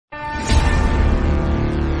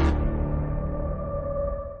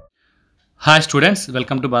Hi students,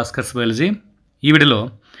 welcome to Bhaskar's biology. ఈ వీడియోలో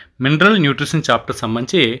mineral nutrition chapter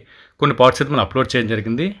సంబంధించి కొన్ని పార్ట్స్ అయితే మనం అప్లోడ్ చేయడం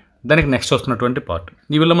జరిగింది. దానికి నెక్స్ట్ వస్తున్నటువంటి పార్ట్.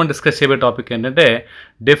 ఈ వీడియోలో మనం డిస్కస్ చేయబోయే టాపిక్ ఏంటంటే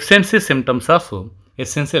deficiency symptoms of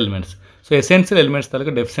essential elements. So essential elements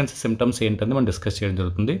taluka deficiency symptoms ఏంటంటే మనం డిస్కస్ చేయడం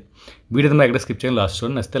జరుగుతుంది. వీడియో ఎక్కడ స్కిప్ చేయండి, లాస్ట్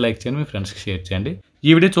చూడండి. నచ్చితే లైక్ చేయండి, మీ ఫ్రెండ్స్కి షేర్ చేయండి.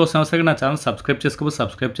 ఈ వీడియో చూసిన అవసరం నా ఛానల్ సబ్స్క్రైబ్ చేసుకోవచ్చు,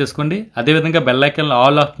 సబ్స్క్రైబ్ చేసుకోండి. అదేవిధంగా bell icon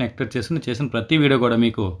all of activate చేసి నేను చేసిన ప్రతి వీడియో కూడా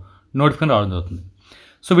మీకు నోటిఫికేషన్ రావడం జరుగుతుంది.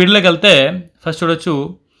 సో వీడియోలోకి వెళ్తే ఫస్ట్ చూడొచ్చు,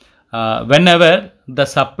 when ever the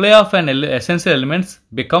supply of an essential elements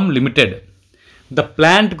become limited the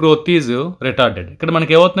plant growth is retarded. ఇక్కడ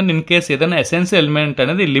మనకి ఏమవుతుందంటే ఇన్ కేస్ ఏదైనా ఎసెన్షియల్ ఎలిమెంట్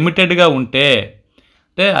అనేది లిమిటెడ్గా ఉంటే,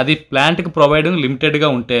 అంటే అది ప్లాంట్కి ప్రొవైడింగ్ లిమిటెడ్గా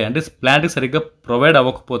ఉంటే, అంటే ప్లాంట్కి సరిగ్గా ప్రొవైడ్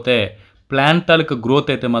అవ్వకపోతే ప్లాంట్ తాలూకు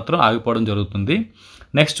గ్రోత్ అయితే మాత్రం ఆగిపోవడం జరుగుతుంది.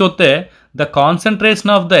 నెక్స్ట్ చూస్తే the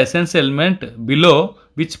concentration of the essential element below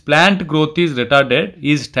which plant growth is retarded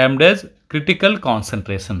is timed as critical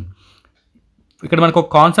concentration. ఇక్కడ మనకు ఒక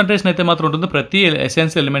కాన్సన్ట్రేషన్ అయితే మాత్రం ఉంటుంది. ప్రతి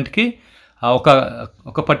ఎసెన్షియల్ ఎలిమెంట్కి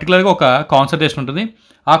ఒక పర్టికులర్గా ఒక కాన్సన్ట్రేషన్ ఉంటుంది.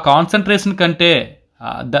 ఆ కాన్సన్ట్రేషన్ కంటే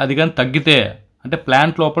అది కానీ తగ్గితే, అంటే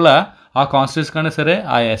ప్లాంట్ లోపల ఆ కాన్సన్ట్రేషన్ కానీ సరే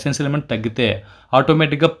ఆ ఎసెన్షియల్ ఎలిమెంట్ తగ్గితే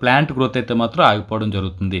ఆటోమేటిక్గా ప్లాంట్ గ్రోత్ అయితే మాత్రం ఆగిపోవడం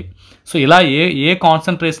జరుగుతుంది. సో ఇలా ఏ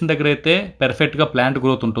కాన్సన్ట్రేషన్ దగ్గర అయితే పెర్ఫెక్ట్గా ప్లాంట్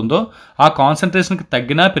గ్రోత్ ఉంటుందో, ఆ కాన్సన్ట్రేషన్కి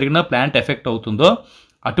తగ్గినా పెరిగినా ప్లాంట్ ఎఫెక్ట్ అవుతుందో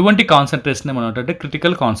అటువంటి కాన్సన్ట్రేషన్ మనం అంటే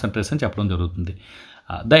క్రిటికల్ కాన్సన్ట్రేషన్ చెప్పడం జరుగుతుంది.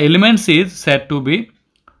 The elements is said to be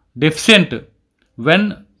deficient when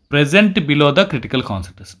present below the critical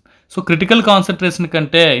concentration. So critical concentration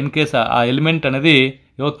కంటే ఇన్ కేస్ ఆ ఎలిమెంట్ అనేది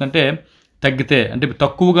ఏమవుతుందంటే తగ్గితే, అంటే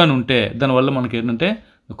తక్కువగానే ఉంటే దానివల్ల మనకి ఏంటంటే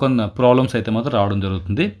కొన్ని ప్రాబ్లమ్స్ అయితే మాత్రం రావడం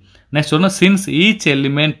జరుగుతుంది. నెక్స్ట్ చూడండి, since each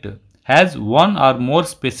element has one or more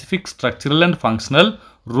specific structural and functional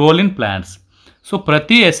role in plants. So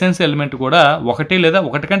ప్రతి ఎసెన్షియల్ ఎలిమెంట్ కూడా ఒకటి లేదా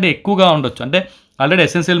ఒకటి కంటే ఎక్కువగా ఉండొచ్చు. అంటే ఆల్రెడీ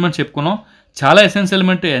ఎసెన్షియల్ ఎలిమెంట్ చెప్పుకున్నాం, చాలా ఎసెన్షియల్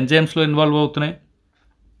ఎలిమెంట్ ఎంజైమ్స్లో ఇన్వాల్వ్ అవుతున్నాయి,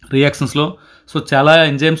 రియాక్షన్స్లో. సో చాలా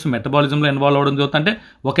ఎంజైమ్స్ మెటబాలిజంలో ఇన్వాల్వ్ అవ్వడం జరుగుతుంది.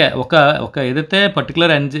 అంటే ఒక ఏదైతే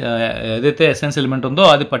పర్టికులర్ ఏదైతే ఎసెన్షియల్ ఎలిమెంట్ ఉందో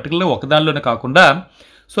అది పర్టికులర్ ఒక దానిలోనే కాకుండా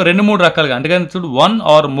సో 2-3 రకాలుగా, అంటే చూడు వన్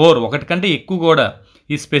ఆర్ మోర్, ఒకటి కంటే ఎక్కువ కూడా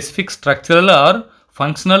ఈ స్పెసిఫిక్ స్ట్రక్చరల్ ఆర్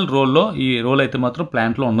ఫంక్షనల్ రోల్లో ఈ రోల్ అయితే మాత్రం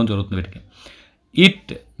ప్లాంట్లో ఉండడం జరుగుతుంది వీటికి.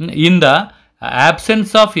 It in the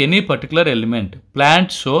absence of any particular element plant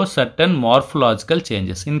show certain morphological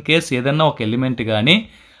changes. in case ఏదైనా ఒక ఎలిమెంట్ కానీ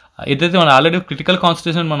ఏదైతే మనం ఆల్రెడీ క్రిటికల్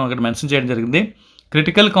కాన్సన్ట్రేషన్ మనం ఇక్కడ మెన్షన్ చేయడం జరిగింది,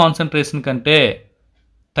 క్రిటికల్ కాన్సన్ట్రేషన్ కంటే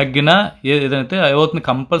తగ్గిన ఏదైతే ఏమవుతుంది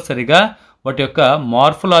కంపల్సరీగా వాటి యొక్క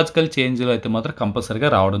మార్ఫలాజికల్ చేంజ్లు అయితే మాత్రం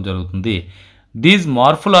కంపల్సరీగా రావడం జరుగుతుంది. These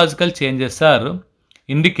morphological changes are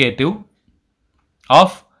indicative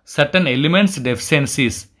of certain elements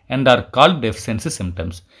deficiencies and are called deficiency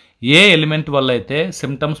symptoms. A element వల్ల అయితే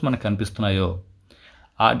సిమ్టమ్స్ మనకు కనిపిస్తున్నాయో,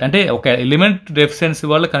 అంటే ఒక ఎలిమెంట్ డెఫిషియన్సీ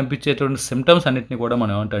వల్ల కనిపించేటువంటి సిమ్టమ్స్ అన్నింటినీ కూడా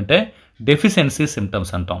మనం ఏమంటే డెఫిషియన్సీ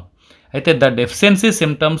సిమ్టమ్స్ అంటాం. అయితే the deficiency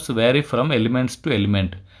symptoms vary from elements to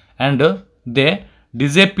element and they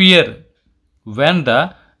disappear when the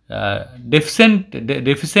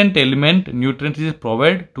deficient element nutrient is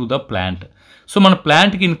provide to the plant. So మన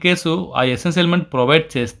ప్లాంట్కి ఇన్ కేసు ఆ ఎసెన్షియల్ ఎలిమెంట్ ప్రొవైడ్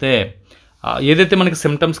చేస్తే ఏదైతే మనకి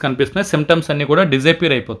సిమ్టమ్స్ కనిపిస్తున్నాయో సిమ్టమ్స్ అన్నీ కూడా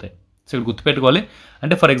డిజపియర్ అయిపోతాయి. సో ఇక్కడ గుర్తుపెట్టుకోవాలి.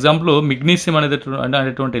 అంటే ఫర్ ఎగ్జాంపుల్ మెగ్నీషియం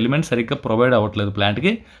అనేటువంటి ఎలిమెంట్ సరిగ్గా ప్రొవైడ్ అవ్వట్లేదు,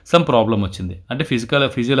 ప్లాంట్కి సమ్ ప్రాబ్లం వచ్చింది. అంటే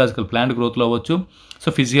ఫిజియలాజికల్ ప్లాంట్ గ్రోత్లో అవ్వచ్చు, సో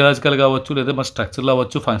ఫిజియలాజికల్గా అవ్వచ్చు, లేదా మన స్ట్రక్చర్లో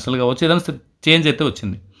అవ్వచ్చు, ఫంక్షనల్గా అవ్వచ్చు, ఏదైనా చేంజ్ అయితే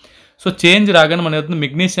వచ్చింది. సో చేంజ్ రాగానే మన అవుతుంది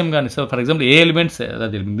మెగ్నీషియం కానీ, so for example A elements,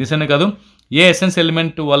 అది మెగ్నీషియమే కాదు, ఏ ఎసెన్షియల్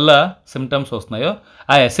ఎలిమెంట్ వల్ల సిమ్టమ్స్ వస్తున్నాయో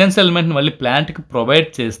ఆ ఎసెన్షియల్ ఎలిమెంట్ని మళ్ళీ ప్లాంట్కి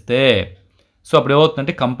ప్రొవైడ్ చేస్తే సో అప్పుడు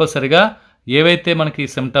ఏమవుతుందంటే కంపల్సరీగా ఏవైతే మనకి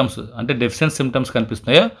సిమ్టమ్స్ అంటే డెఫిషియన్సీ సిమ్టమ్స్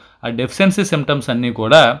కనిపిస్తున్నాయో ఆ డెఫిషియన్సీ సిమ్టమ్స్ అన్నీ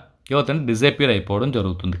కూడా ఏమవుతుందంటే డిజపియర్ అయిపోవడం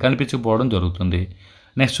జరుగుతుంది, కనిపించకపోవడం జరుగుతుంది.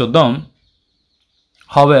 నెక్స్ట్ చూద్దాం,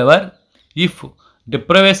 how ever if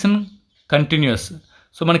deprivation continuous.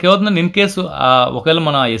 So మనకి ఏమవుతుందంటే ఇన్ కేసు ఒకవేళ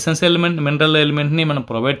మన ఎసెన్షియల్ ఎలిమెంట్ మినరల్ ఎలిమెంట్ని మనం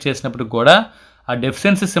ప్రొవైడ్ చేసినప్పుడు కూడా ఆ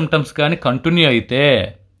డెఫిషియన్సీ సిమ్టమ్స్ కానీ కంటిన్యూ అయితే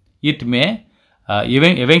it may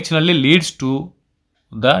eventually leads to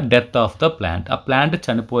the death of the plant. ఆ ప్లాంట్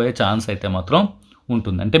చనిపోయే ఛాన్స్ అయితే మాత్రం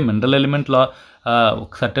ఉంటుంది. అంటే మినరల్ ఎలిమెంట్లో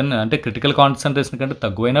సర్టన్ అంటే క్రిటికల్ కాన్సన్ట్రేషన్ కంటే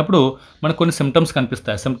తక్కువైనప్పుడు మనకు కొన్ని సిమ్టమ్స్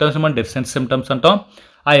కనిపిస్తాయి. సిమ్టమ్స్ మనం డెఫిషియన్సీ సిమ్టమ్స్ అంటాం.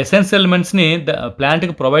 ఆ ఎసెన్షియల్ ఎలిమెంట్స్ని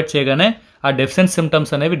ప్లాంట్కి ప్రొవైడ్ చేయగానే ఆ డెఫిషియన్సీ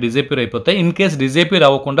సిమ్టమ్స్ అనేవి డిజపియర్ అయిపోతాయి. ఇన్ కేస్ డిజపియర్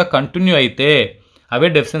అవ్వకుండా కంటిన్యూ అయితే, అవే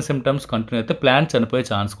డెఫిషియన్సీ సిమ్టమ్స్ కంటిన్యూ అయితే ప్లాంట్ చనిపోయే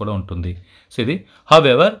ఛాన్స్ కూడా ఉంటుంది. సో ఇది how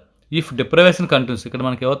ever if deprivation continuous, ఇక్కడ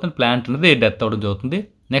మనకి ఏమవుతుంది ప్లాంట్ అనేది డెత్ అవ్వడం జరుగుతుంది.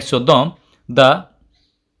 నెక్స్ట్ చూద్దాం, the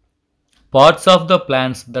parts of the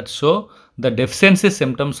plants that show the deficiency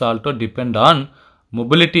symptoms also depend on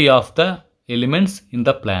mobility of the elements in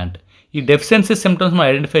the plant. ఈ డెఫిషియన్సీ సిమ్టమ్స్ మనం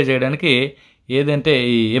ఐడెంటిఫై చేయడానికి ఏదంటే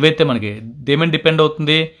ఏవైతే మనకి దేమని డిపెండ్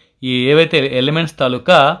అవుతుంది, ఈ ఏవైతే ఎలిమెంట్స్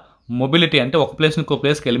తాలూకా మొబిలిటీ అంటే ఒక ప్లేస్ ఇంకో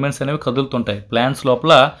ప్లేస్కి ఎలిమెంట్స్ అనేవి కదులుతుంటాయి ప్లాంట్స్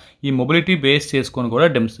లోపల. ఈ మొబిలిటీ బేస్ చేసుకొని కూడా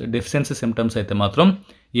డెఫిషియన్సీ సిమ్టమ్స్ అయితే మాత్రం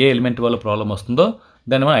ఏ ఎలిమెంట్ వల్ల ప్రాబ్లం వస్తుందో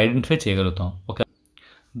దాన్ని మనం ఐడెంటిఫై చేయగలుగుతాం. Okay,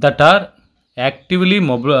 that are actively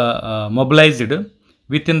mobilised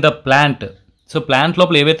with in the plant. So plant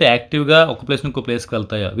లోపల ఏవైతే యాక్టివ్గా ఒక ప్లేస్ ఇంకో ప్లేస్కి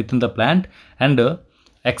వెళ్తాయో with in the plant and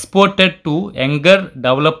exported to younger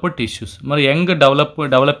developed tissues. మరి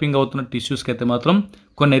డెవలపింగ్ అవుతున్న టిష్యూస్కి అయితే మాత్రం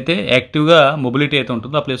కొన్ని అయితే యాక్టివ్గా మొబిలిటీ అయితే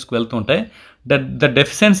ఉంటుందో ఆ ప్లేస్కి వెళ్తూ ఉంటాయి. The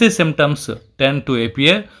deficiency symptoms ten to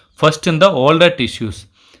appear first in the older tissues.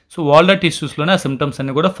 So older టిష్యూస్లోనే ఆ సిమ్టమ్స్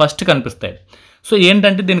అన్ని కూడా ఫస్ట్ కనిపిస్తాయి. సో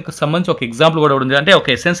ఏంటంటే దీనికి సంబంధించి ఒక ఎగ్జాంపుల్ కూడా ఉంది. అంటే ఒక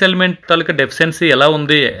ఎసెన్షియల్ ఎలిమెంట్ తాలూకా డెఫిషియన్సీ ఎలా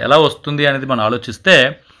ఉంది, ఎలా వస్తుంది అనేది మనం ఆలోచిస్తే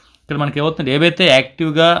ఇక్కడ మనకి ఏమవుతుంది, ఏవైతే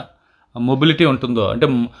యాక్టివ్గా మొబిలిటీ ఉంటుందో అంటే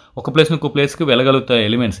ఒక ప్లేస్ ఇంకో ప్లేస్కి వెళ్ళగలుగుతాయి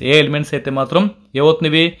ఎలిమెంట్స్, ఏ ఎలిమెంట్స్ అయితే మాత్రం ఏమవుతుంది,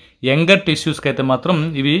 ఇవి యంగర్ టిష్యూస్కి అయితే మాత్రం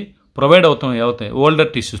ఇవి ప్రొవైడ్ అవుతాయి ఓల్డర్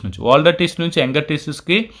టిష్యూస్ నుంచి. ఓల్డర్ టిష్యూ నుంచి యంగర్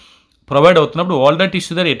టిష్యూస్కి ప్రొవైడ్ అవుతున్నప్పుడు ఓల్డర్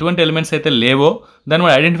టిష్యూ దగ్గర ఎటువంటి ఎలిమెంట్స్ అయితే లేవో దాన్ని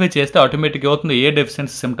మనం ఐడెంటిఫై చేస్తే ఆటోమేటిక్గా అవుతుంది ఏ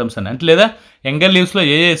డెఫిషియన్సీ సిమ్టమ్స్ అని. అంటే లేదా యంగర్ లీవ్స్లో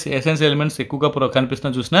ఏ ఎసెన్షియల్ ఎలిమెంట్స్ ఎక్కువగా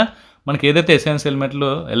కనిపిస్తున్నా చూసినా మనకి ఏదైతే ఎసెన్షియల్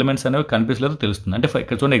ఎలిమెంట్స్ అనేవి కనిపించలేదో తెలుస్తుంది. అంటే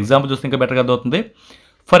ఇక్కడ చూడండి ఎగ్జాంపుల్ చూస్తే ఇంకా బెటర్గా అర్థమవుతుంది.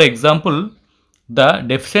 For example the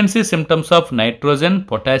deficiency symptoms of nitrogen,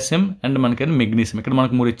 potassium and మనకైనా magnesium. ఇక్కడ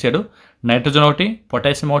మనకు 3 ఇచ్చాడు, నైట్రోజన్ ఒకటి,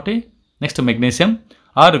 పొటాషియం ఒకటి, next magnesium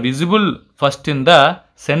are visible first in the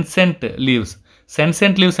సెన్సెంట్ leaves.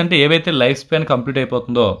 సెన్సెంట్ leaves అంటే ఏవైతే లైఫ్ స్పాన్ కంప్లీట్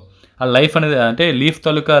అయిపోతుందో ఆ లైఫ్ అనేది అంటే లీఫ్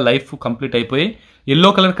తాలూకా లైఫ్ కంప్లీట్ అయిపోయి ఎల్లో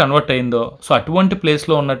కలర్ కన్వర్ట్ అయిందో, సో అటువంటి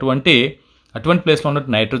ప్లేస్లో ఉన్నటువంటి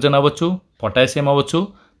నైట్రోజన్ అవ్వచ్చు, పొటాషియం అవ్వచ్చు,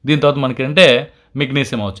 దీని తర్వాత మనకి అంటే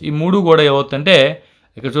మెగ్నీషియం అవ్వచ్చు. ఈ 3 కూడా ఏమవుతుందంటే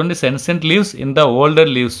ఇక్కడ చూడండి సెన్సెంట్ leaves in the older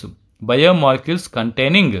leaves biomolecules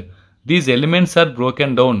containing these elements are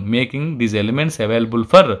broken down making these elements available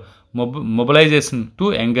for mobilisation to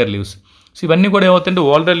younger leaves. So ఇవన్నీ కూడా ఏమవుతుందంటే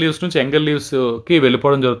ఓల్డర్ లీవ్స్ నుంచి యంగర్ లీవ్స్కి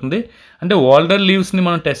వెళ్ళిపోవడం జరుగుతుంది. అంటే ఓల్డర్ లీవ్స్ని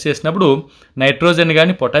మనం టెస్ట్ చేసినప్పుడు నైట్రోజన్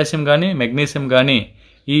కానీ, పొటాషియం కానీ, మెగ్నీషియం కానీ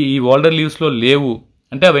ఈ ఓల్డర్ లీవ్స్లో లేవు.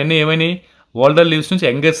 అంటే అవన్నీ ఏమైనా ఓల్డర్ లీవ్స్ నుంచి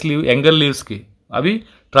యంగర్ లీవ్స్కి అవి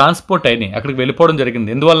ట్రాన్స్పోర్ట్ అయినాయి, అక్కడికి వెళ్ళిపోవడం జరిగింది.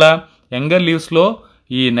 ఎందువల్ల యంగర్ లీవ్స్లో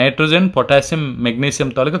ఈ నైట్రోజన్, పొటాషియం, మెగ్నీషియం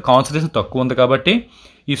తాలూకా కాన్సన్ట్రేషన్ తక్కువ ఉంది కాబట్టి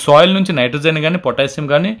ఈ సాయిల్ నుంచి నైట్రోజన్ కానీ, పొటాషియం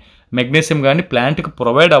కానీ, మెగ్నీషియం కానీ ప్లాంట్కి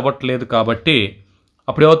ప్రొవైడ్ అవ్వట్లేదు. కాబట్టి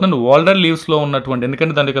అప్పుడు ఏమవుతుంది, ఓల్డర్ లీవ్స్లో ఉన్నటువంటి,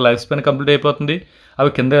 ఎందుకంటే దానికి లైఫ్ స్పాన్ కంప్లీట్ అయిపోతుంది, అవి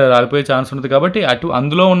కింద రాలిపోయే ఛాన్స్ ఉంటుంది కాబట్టి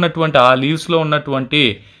అందులో ఉన్నటువంటి ఆ లీవ్స్లో ఉన్నటువంటి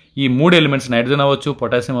ఈ 3 ఎలిమెంట్స్ నైట్రోజన్ అవ్వచ్చు,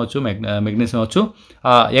 పొటాషియం అవ్వచ్చు, మెగ్నీషియం అవ్వచ్చు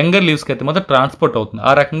ఆ యంగర్ లీవ్స్కి అయితే మాత్రం ట్రాన్స్పోర్ట్ అవుతుంది.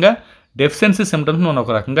 ఆ రకంగా డెఫిషియన్సీ సిమ్టమ్స్ మనం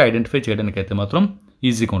ఒక రకంగా ఐడెంటిఫై చేయడానికి అయితే మాత్రం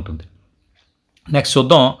ఈజీగా ఉంటుంది. నెక్స్ట్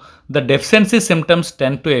చూద్దాం, the deficiency symptoms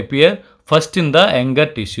ten to appear first in the younger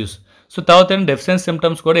tissues. So తర్వాత డెఫిషియన్సీ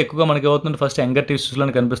సిమ్టమ్స్ కూడా ఎక్కువగా మనకి అవుతుంది ఫస్ట్ యంగర్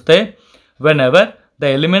టిష్యూస్లోనే కనిపిస్తాయి. When ever the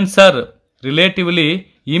elements are relatively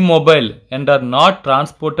immobile and are not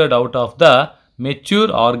transported out of the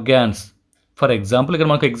mature organs. For example ఇక్కడ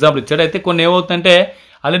మనకు example ఇచ్చాడు. అయితే కొన్ని ఏమవుతుందంటే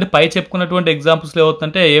ఆల్రెడీ పై చెప్పుకున్నటువంటి ఎగ్జాంపుల్స్లో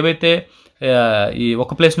ఏమవుతుందంటే ఏవైతే ఈ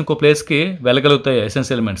ఒక ప్లేస్ ఇంకో ప్లేస్కి వెళ్ళగలుగుతాయో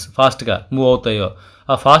ఎసెన్షియల్ ఎలిమెంట్స్ ఫాస్ట్గా మూవ్ అవుతాయో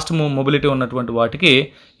ఆ ఫాస్ట్ మొబిలిటీ ఉన్నటువంటి వాటికి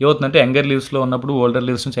ఏమవుతుందంటే యంగర్ లీవ్స్లో ఉన్నప్పుడు ఓల్డర్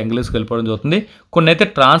లీవ్స్ నుంచి యంగర్ లీవ్స్కి వెళ్ళిపోవడం జరుగుతుంది. కొన్ని అయితే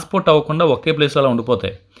ట్రాన్స్పోర్ట్ అవ్వకుండా ఒకే ప్లేస్లో అలా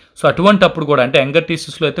ఉండిపోతాయి. సో అటువంటి అప్పుడు కూడా అంటే యంగర్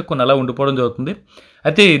టిష్యూస్లో అయితే కొన్ని అలా ఉండిపోవడం జరుగుతుంది.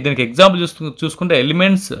 అయితే దీనికి ఎగ్జాంపుల్ చూసుకుంటే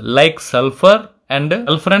elements like sulphur and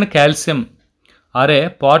calcium are A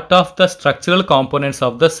part of the structural components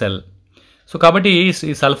of the cell. So కాబట్టి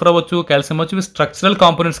ఈ సల్ఫర్ అవ్వచ్చు, కాల్షియం అవ్వచ్చు, ఇవి స్ట్రక్చరల్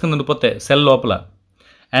కాంపోనెంట్స్ కింద ఉండిపోతాయి సెల్ లోపల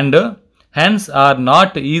and హ్యాన్స్ are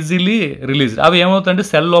not easily release. అవి ఏమవుతాయంటే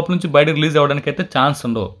సెల్ లోపల నుంచి బయటకు రిలీజ్ అవ్వడానికి అయితే ఛాన్స్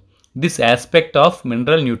ఉండవు. This aspect of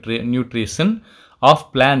mineral nutrition of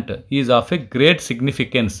plant is of a great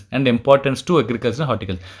significance and importance to agriculture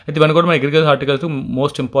horticulture. అయితే ఇవన్నీ కూడా మన అగ్రికల్చర్ హార్టికల్చర్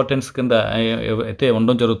మోస్ట్ ఇంపార్టెన్స్ కింద అయితే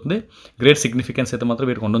ఉండడం జరుగుతుంది. గ్రేట్ సిగ్నిఫికెన్స్ అయితే మాత్రం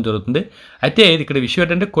వీటికి ఉండడం జరుగుతుంది. అయితే ఇక్కడ విషయం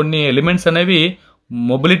ఏంటంటే కొన్ని ఎలిమెంట్స్ అనేవి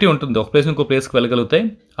మొబిలిటీ ఉంటుంది, ఒక ప్లేస్ ఇంకో ప్లేస్కి వెళ్ళగలుగుతాయి.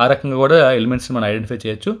 ఆ రకంగా కూడా ఎలిమెంట్స్ని మనం ఐడెంటిఫై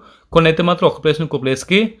చేయొచ్చు. కొన్ని అయితే మాత్రం ఒక ప్లేస్ ఇంకో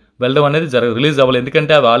ప్లేస్కి వెళ్ళడం అనేది రిలీజ్ అవ్వాలి,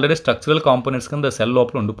 ఎందుకంటే అవి ఆల్రెడీ స్ట్రక్చరల్ కాంపోనెంట్స్ కింద సెల్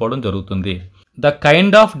లోపల ఉండిపోవడం జరుగుతుంది. The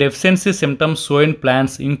kind of deficiency symptoms show in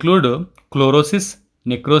plants include chlorosis,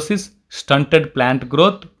 necrosis, stunted plant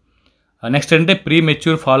growth, next అంటే pre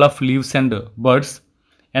mature fall of leaves and birds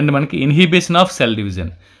and మనకి inhibition of cell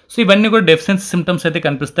division. So ఇవన్నీ కూడా deficiency symptoms అయితే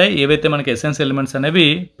కనిపిస్తాయి. ఏవైతే మనకి ఎసెన్షియల్ ఎలిమెంట్స్ అనేవి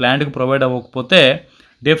ప్లాంట్కి ప్రొవైడ్ అవ్వకపోతే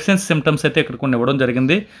డెఫిషియన్సీ సిమ్టమ్స్ అయితే ఇక్కడ కొన్ని ఇవ్వడం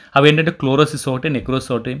జరిగింది. అవి ఏంటంటే క్లోరోసిస్ ఒకటి,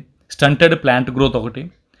 నెక్రోసిస్ ఒకటి, స్టంటెడ్ ప్లాంట్ గ్రోత్ ఒకటి,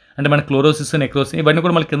 అంటే మన క్లోరోసిస్, నెక్రోసిస్ ఇవన్నీ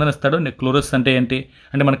కూడా మనకి కింద ఇస్తాడు. క్లోరోసిస్ అంటే ఏంటి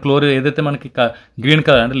అంటే మన ఏదైతే మనకి గ్రీన్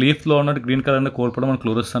కలర్ అంటే లీఫ్లో ఉన్నట్టు గ్రీన్ కలర్ అనేది కోల్పోవడం మనం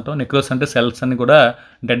క్లోరోసిస్ అంటాం. నెక్రోసిస్ అంటే సెల్స్ అన్ని కూడా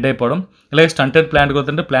డెడ్ అయిపోవడం. అలాగే స్టంటెడ్ ప్లాంట్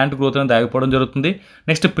గ్రోత్ అంటే ప్లాంట్ గ్రోత్ అనేది ఆగిపోవడం జరుగుతుంది.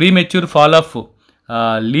 Next pre mature fall of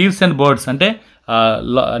leaves and birds అంటే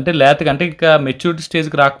అంటే లేతగా అంటే ఇంకా మెచ్యూరిటీ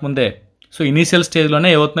స్టేజ్కి రాకముందే, సో ఇనీషియల్ స్టేజ్లోనే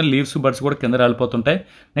ఏమవుతుంది, లీవ్స్ బడ్స్ కూడా కింద రాలిపోతుంటాయి.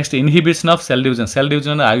 Next inhibition of cell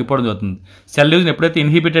division అనేది ఆగిపోవడం జరుగుతుంది. సెల్ డివిజన్ ఎప్పుడైతే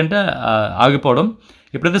ఇన్హిబిట్ అంటే ఆగిపోవడం,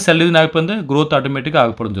 ఎప్పుడైతే సెల్ డివిజన్ ఆగిపోయిందో గ్రోత్ ఆటోమేటిక్గా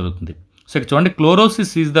ఆగిపోవడం జరుగుతుంది. సో ఇక్కడ చూడండి,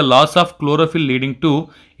 chlorosis is the loss of chlorophyll leading to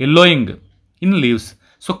yellowing in leaves.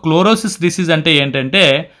 So chlorosis disease అంటే ఏంటంటే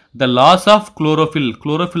ద లాస్ ఆఫ్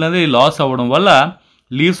క్లోరోఫిల్ అనేది లాస్ అవ్వడం వల్ల,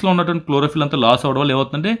 లీవ్స్లో ఉన్నటువంటి క్లోరోఫిల్ అంతా లాస్ అవ్వడం వల్ల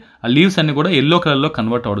ఏమవుతుందంటే ఆ లీవ్స్ అన్ని కూడా ఎల్లో కలర్లో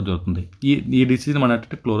కన్వర్ట్ అవ్వడం జరుగుతుంది. ఈ డిసీజ్ మనం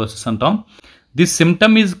క్లోరోసిస్ అంటాం. This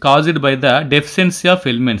symptom is caused by the deficiency of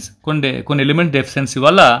elements. కొన్ని ఎలిమెంట్ డెఫిషియన్సీ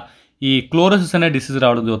వల్ల ఈ క్లోరోసిస్ అనే డిసీజ్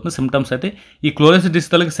రావడం జరుగుతుంది. సిమ్టమ్స్ అయితే ఈ క్లోరోసిస్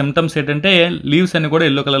డిసీజ్ వల్ల సిమ్టమ్స్ ఏంటంటే లీవ్స్ అన్ని కూడా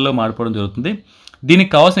ఎల్లో కలర్లో మారిపోవడం జరుగుతుంది.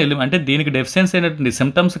 దీనికి కావాల్సిన ఎలిమెంట్ అంటే దీనికి డెఫిషియన్సీ అయినటువంటి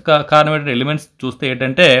సిమ్టమ్స్ కారణమైన ఎలిమెంట్స్ చూస్తే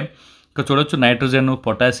ఏంటంటే ఇక్కడ చూడొచ్చు, nitrogen,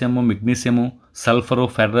 potassium, magnesium, sulphur,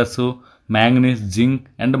 ferrous, manganese, zinc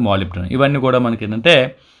and మాలిబ్డెనమ్. ఇవన్నీ కూడా మనకి ఏంటంటే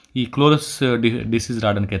ఈ క్లోరోసిస్ డిసీజ్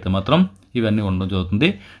రావడానికి అయితే మాత్రం ఇవన్నీ ఉండడం జరుగుతుంది.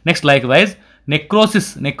 నెక్స్ట్ లైక్ వైజ్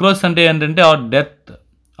నెక్రోసిస్ అంటే ఏంటంటే death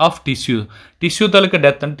of tissue taluka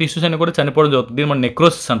death అంటే టిష్యూస్ అన్ని కూడా చనిపోవడం జరుగుతుంది. దీన్ని మనం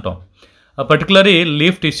నెక్రోసిస్ అంటాం. పర్టికులర్లీ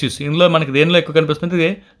లీఫ్ టిష్యూస్, ఇందులో మనకి దేనిలో ఎక్కువ కనిపిస్తుంది,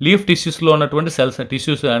 లీఫ్ టిష్యూస్లో ఉన్నటువంటి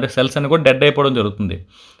టిష్యూస్ అంటే సెల్స్ అన్ని కూడా డెడ్ అయిపోవడం జరుగుతుంది.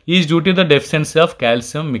 Is due to the deficiency of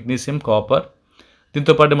calcium, magnesium, copper.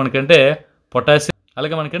 దీంతో పాటు మనకంటే పొటాషియం,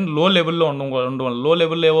 అలాగే మనకంటే లో లెవెల్లో ఉండడం లో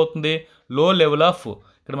లెవెల్లో ఏమవుతుంది, లో లెవెల్ ఆఫ్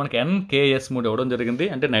ఇక్కడ మనకి NKS 3 ఇవ్వడం జరిగింది.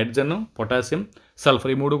 అంటే నైట్రోజన్, పొటాషియం,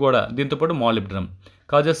 సల్ఫర్, ఈ 3 కూడా, దీంతో పాటు మాలిబ్డెనమ్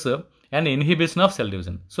causes and inhibition of cell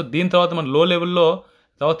division. So దీని తర్వాత మన లో లెవెల్లో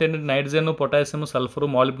తర్వాత ఏంటంటే నైట్రోజన్, పొటాషియం, సల్ఫర్,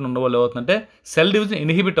 మాలిబ్డెనమ్ ఉండడం వల్ల ఏమవుతుందంటే సెల్ డివిజన్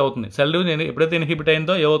ఇన్హిబిట్ అవుతుంది. సెల్ డివిజన్ ఎప్పుడైతే ఇన్హిబిట్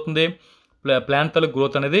అయిందో ఏమవుతుంది, ప్లాంట్ తల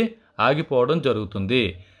గ్రోత్ అనేది ఆగిపోవడం జరుగుతుంది.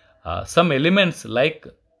 Some elements like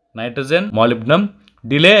nitrogen, మాలిబ్డెనమ్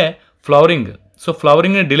delay flowering. So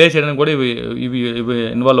ఫ్లవరింగ్ని delay చేయడానికి కూడా ఇవి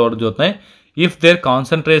ఇన్వాల్వ్ అవ్వడం జరుగుతున్నాయి. If there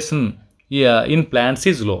concentration in plants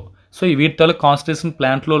is low. So ఈ వీటి తల కాన్సన్ట్రేషన్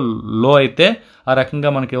ప్లాంట్లో లో అయితే ఆ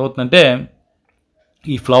రకంగా మనకి ఏమవుతుందంటే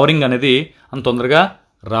ఈ ఫ్లవరింగ్ అనేది అంత తొందరగా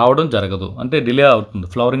రావడం జరగదు, అంటే డిలే అవుతుంది,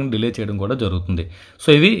 ఫ్లవరింగ్ డిలే చేయడం కూడా జరుగుతుంది. సో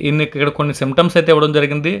ఇది ఇక్కడ కొన్ని సిమ్టమ్స్ అయితే ఇవ్వడం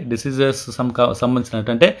జరిగింది డిసీజెస్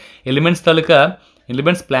సంబంధించినట్టు. అంటే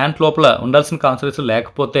ఎలిమెంట్స్ ప్లాంట్ లోపల ఉండాల్సిన కాన్సన్ట్రేషన్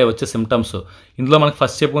లేకపోతే వచ్చే సిమ్టమ్స్. ఇందులో మనకి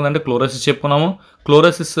ఫస్ట్ చెప్పుకుందంటే క్లోరోసిస్ చెప్పుకున్నాము.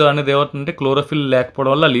 క్లోరోసిస్ అనేది ఏమవుతుందంటే క్లోరోఫిల్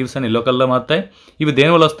లేకపోవడం వల్ల లీవ్స్ అని ఎల్లో కలర్లో మారుతాయి. ఇవి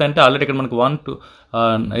దేనివల్ల వస్తాయంటే ఆల్రెడీ ఇక్కడ మనకి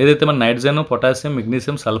ఏదైతే మన nitrogen, potassium,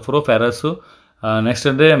 magnesium, sulphur, ferrous, next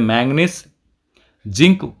అంటే మ్యాంగనీస్,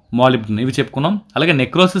 జింక్, మాలిబ్డెనమ్ ఇవి చెప్పుకున్నాం. అలాగే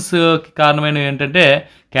నెక్రోసిస్కి కారణమైన ఏంటంటే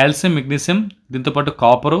కాల్షియం, మెగ్నీషియం, దీంతోపాటు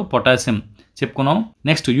కాపరు, పొటాషియం చెప్పుకున్నాం.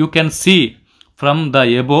 Next you can see from the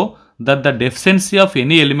above that the deficiency of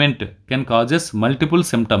any element can causes multiple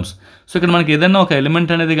symptoms. So ఇక్కడ మనకి ఏదైనా ఒక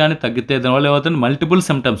ఎలిమెంట్ అనేది కానీ తగ్గితే దానివల్ల ఏమవుతుంది, మల్టిపుల్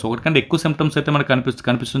సిమ్టమ్స్, ఒకటి కంటే ఎక్కువ సిమ్టమ్స్ అయితే మనకు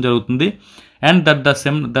కనిపించడం జరుగుతుంది. And that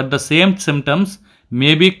the same symptoms may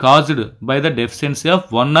be caused by the deficiency of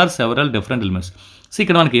one or several different elements. So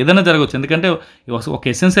ఇక్కడ మనకి ఏదైనా జరగవచ్చు, ఎందుకంటే ఒక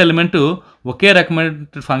ఎసెన్షియల్ ఎలిమెంట్ ఒకే రకమైన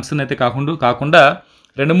ఫంక్షన్ అయితే కాకుండా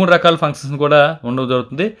 2-3 రకాల ఫంక్షన్స్ కూడా ఉండడం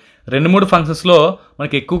జరుగుతుంది. 2-3 ఫంక్షన్స్లో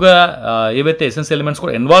మనకి ఎక్కువగా ఏవైతే ఎసెన్షియల్ ఎలిమెంట్స్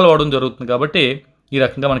కూడా ఇన్వాల్వ్ అవ్వడం జరుగుతుంది కాబట్టి ఈ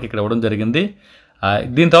రకంగా మనకి ఇక్కడ ఇవ్వడం జరిగింది.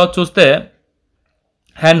 దీని తర్వాత చూస్తే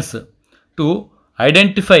hence to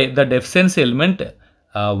identify the deficiency element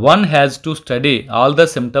one has to study all the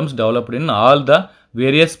symptoms developed in all the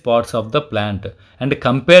various parts of the plant and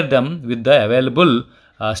compare them with the available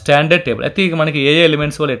standard table. అయితే ఇక మనకి ఏ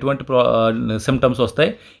ఎలిమెంట్స్ వల్ల ఎటువంటి symptoms వస్తాయి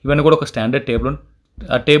ఇవన్నీ కూడా ఒక standard table,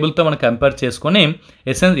 ఆ టేబుల్తో మనం కంపేర్ చేసుకొని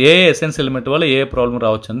ఏ ఎసెన్స్ ఎలిమెంట్ వల్ల ఏ ప్రాబ్లం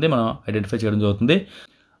రావచ్చు అనేది మనం ఐడెంటిఫై చేయడం జరుగుతుంది.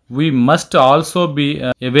 We must also be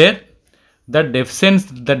aware that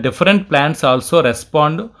different plants also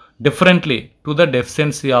respond differently to the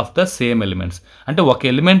deficiency of the same elements. అంటే ఒక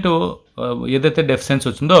ఎలిమెంట్ ఏదైతే డెఫిషియన్సీ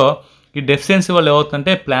వచ్చిందో ఈ డెఫిషియన్సీ వల్ల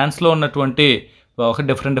ఏమవుతుందంటే ప్లాంట్స్లో ఉన్నటువంటి ఒక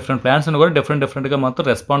డిఫరెంట్ ప్లాంట్స్ అని కూడా డిఫరెంట్గా మాత్రం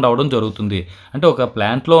రెస్పాండ్ అవ్వడం జరుగుతుంది. అంటే ఒక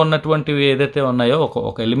ప్లాంట్లో ఉన్నటువంటివి ఏదైతే ఉన్నాయో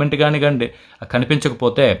ఒక ఎలిమెంట్ కానీ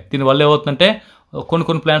కనిపించకపోతే దీనివల్ల ఏమవుతుందంటే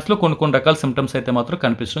కొన్ని ప్లాంట్స్లో కొన్ని రకాల సిమ్టమ్స్ అయితే మాత్రం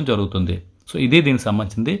కనిపించడం జరుగుతుంది. సో ఇది దీనికి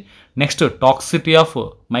సంబంధించింది. నెక్స్ట్ టాక్సిటీ ఆఫ్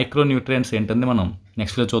మైక్రోన్యూట్రియంట్స్ ఏంటంటే మనం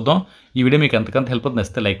నెక్స్ట్ వీడియో చూద్దాం. ఈ వీడియో మీకు ఎంతకంత హెల్ప్ అవుతుంది,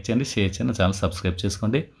 నచ్చితే లైక్ చేయండి, షేర్ చేయండి, ఛానల్ సబ్స్క్రైబ్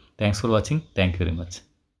చేసుకోండి. Thanks for watching. Thank you very much.